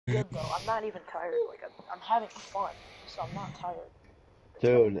good though. I'm not even tired. Like I'm having fun, so I'm not tired. It's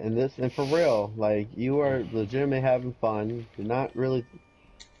good. Dude, and for real, like you are legitimately having fun. You're not really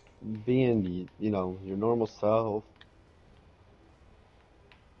being, your normal self.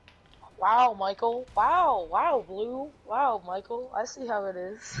 Wow, Michael. Wow, wow, Blue. Wow, Michael. I see how it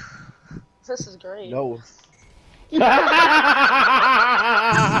is. This is great. No. That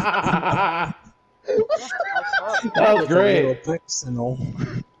Have fun. was Get a little great. personal.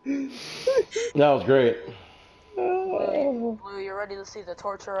 That was great. Blue, you ready to see the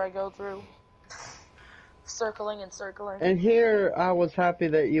torture I go through? Circling and circling. And here, I was happy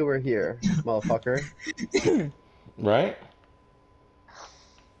that you were here, motherfucker. Right?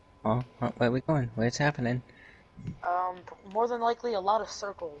 Oh, where are we going? Where's happening? More than likely a lot of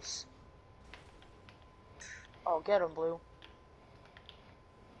circles. Oh, get him, Blue.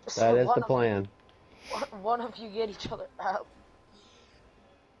 Just That is the one of plan. one of you get each other out.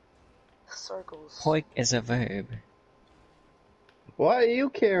 Circles. Poik is a verb. Why are you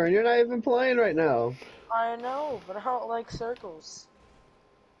caring? You're not even playing right now. I know, but I don't like circles.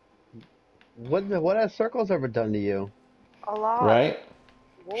 What has circles ever done to you? A lot. Right?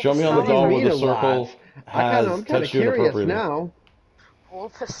 Wolf Show is me on What the do you doll where mean the a lot? circle has I'm kind of touched you curious inappropriately. now.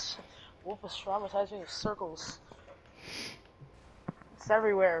 Wolf is traumatized me with circles. It's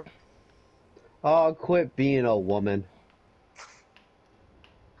everywhere. Oh, quit being a woman.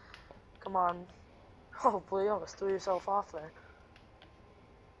 Come on. Oh, Blue, you almost threw yourself off there.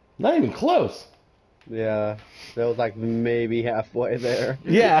 Not even close. Yeah, that was like maybe halfway there.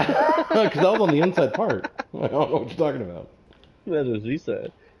 Yeah, because I was on the inside part. I don't know what you're talking about. That's what she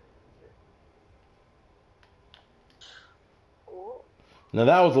said. Oh, Now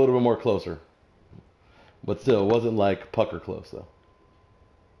that was a little bit more closer, but still, it wasn't like pucker close though.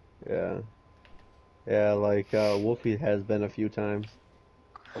 Yeah. Yeah, like Wolfie has been a few times.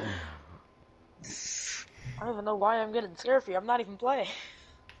 I don't even know why I'm getting scared for you. I'm not even playing.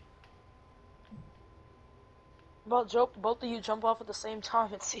 Both of you jump off at the same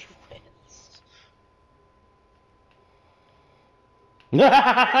time and see who wins.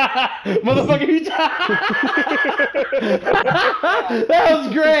 Motherfucker, you that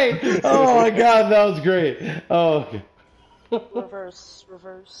was great. Oh my god, that was great. Oh, okay. Reverse,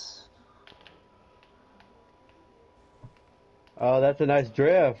 reverse. Oh, that's a nice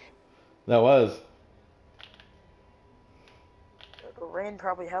drift. That was. The rain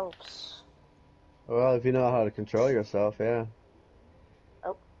probably helps. Well, if you know how to control yourself, yeah.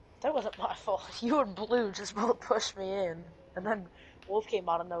 Oh, that wasn't my fault. You and Blue just both pushed me in, and then Wolf came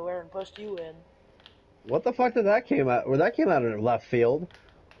out of nowhere and pushed you in. What the fuck did that came out? Well, that came out of left field.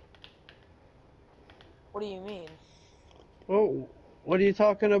 What do you mean? Well, what are you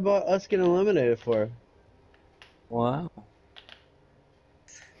talking about us getting eliminated for? Wow.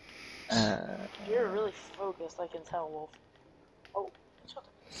 You're really focused, I can tell, Wolf. Oh, what's with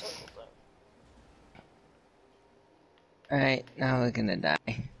the circle thing? Alright, now we're gonna die.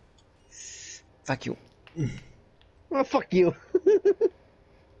 Fuck you. Oh, fuck you.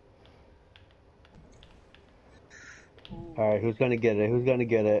 Alright, who's gonna get it? Who's gonna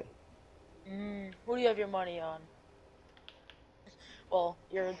get it? Who do you have your money on? Well,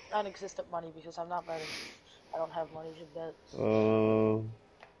 your non-existent money because I'm not betting. I don't have money to bet.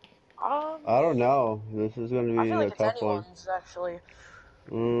 I don't know. This is gonna I be feel like a it's tough one. anyone's actually.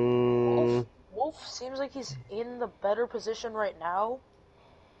 Mm, Wolf seems like he's in the better position right now,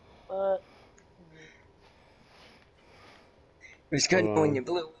 but It's hold good when on. you're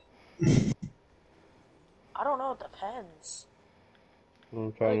blue. I don't know. It depends.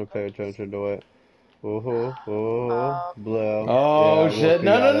 I'm trying Like, to pay attention to it. Ooh, ooh, blue. yeah. Oh Yeah, shit! Wolfie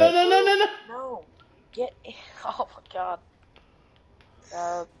No, no, got no, it. no, no, no, no! No, get. Oh my god.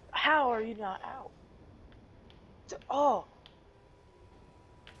 How are you not out? Oh,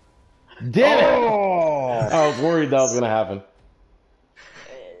 Damn it! Oh! I was worried that was gonna happen.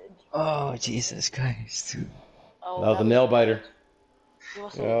 Oh, Jesus Christ. oh, That was a nail biter. You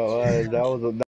must Yeah, have looked too that was a